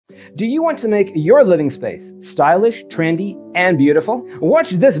Do you want to make your living space stylish, trendy, and beautiful?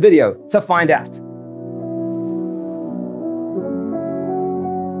 Watch this video to find out.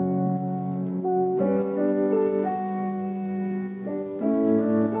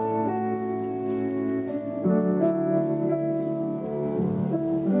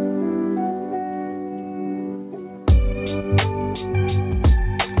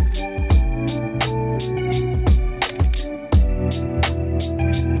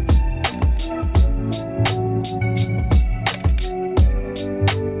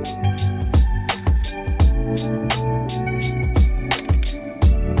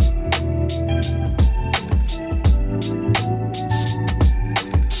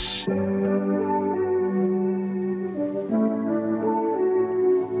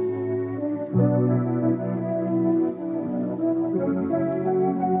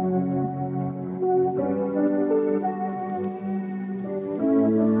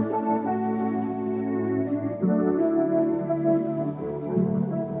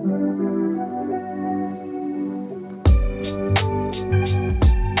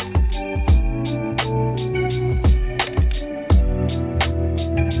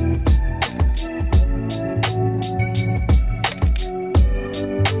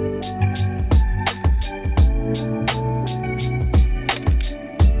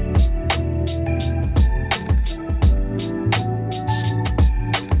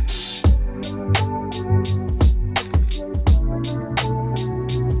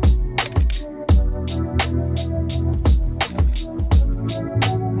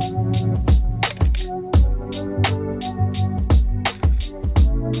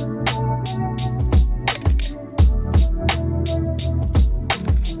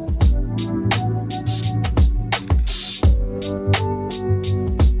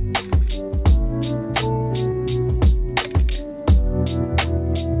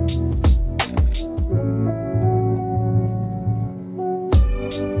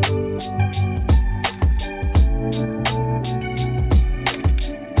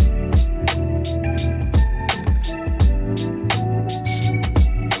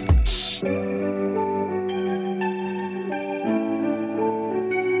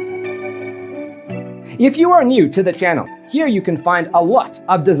 If you are new to the channel, here you can find a lot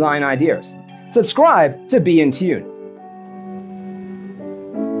of design ideas. Subscribe to be in tune.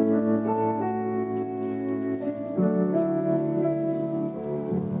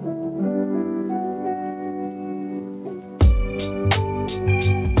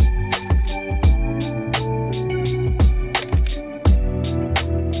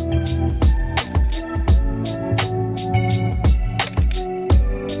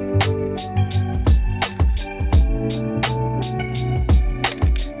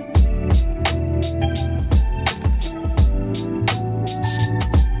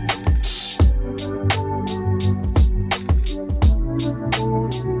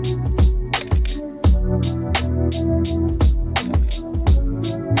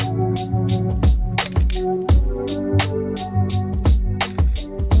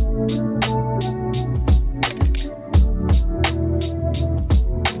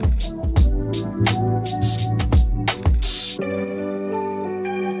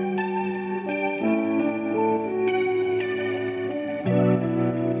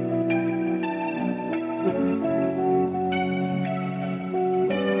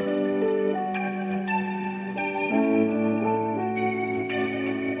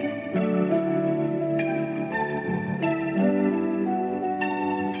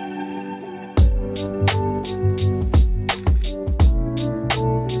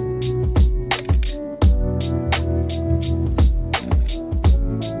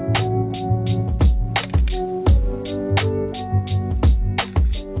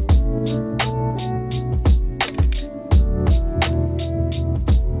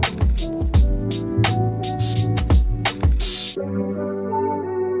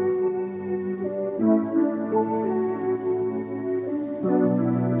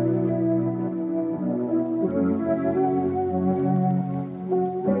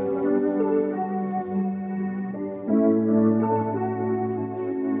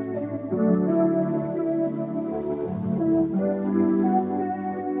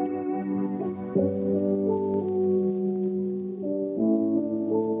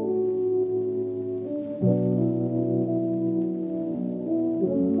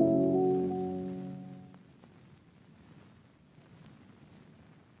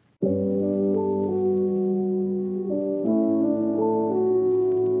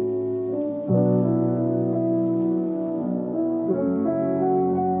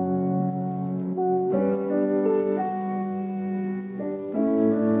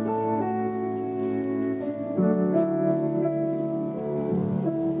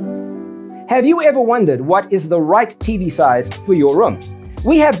 Have you ever wondered what is the right TV size for your room?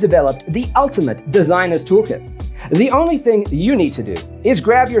 We have developed the ultimate designer's toolkit. The only thing you need to do is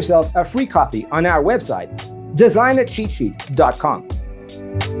grab yourself a free copy on our website, designercheatsheet.com.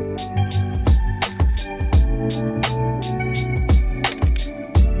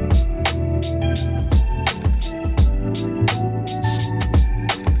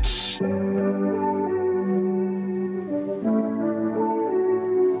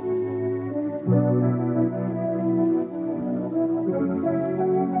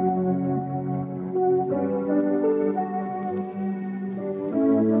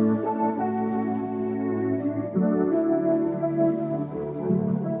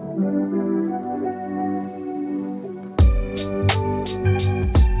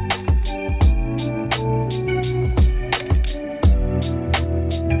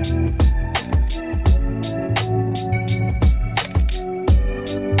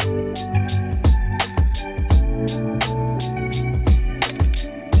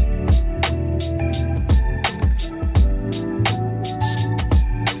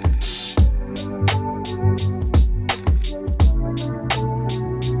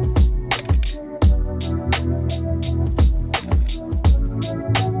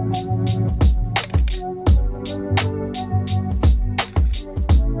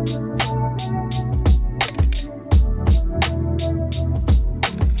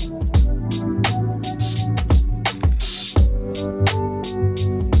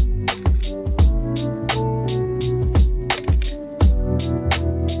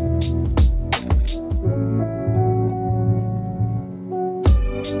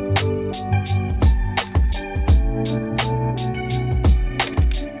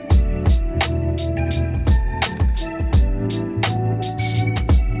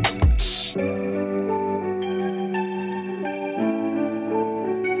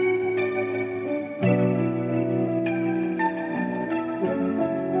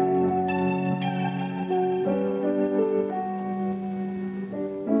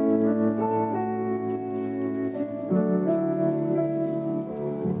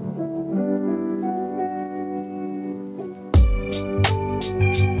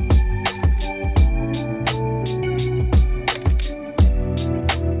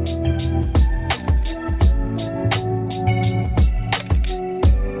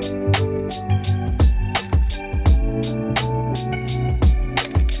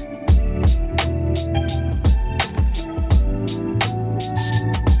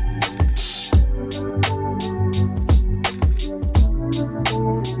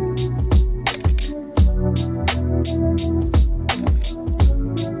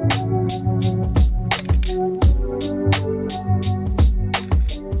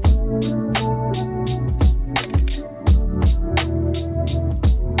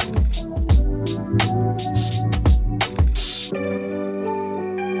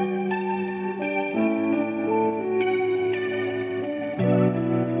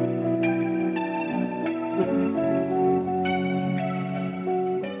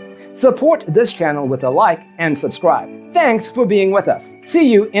 Support this channel with a like and subscribe. Thanks for being with us. See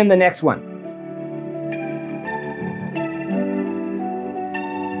you in the next one.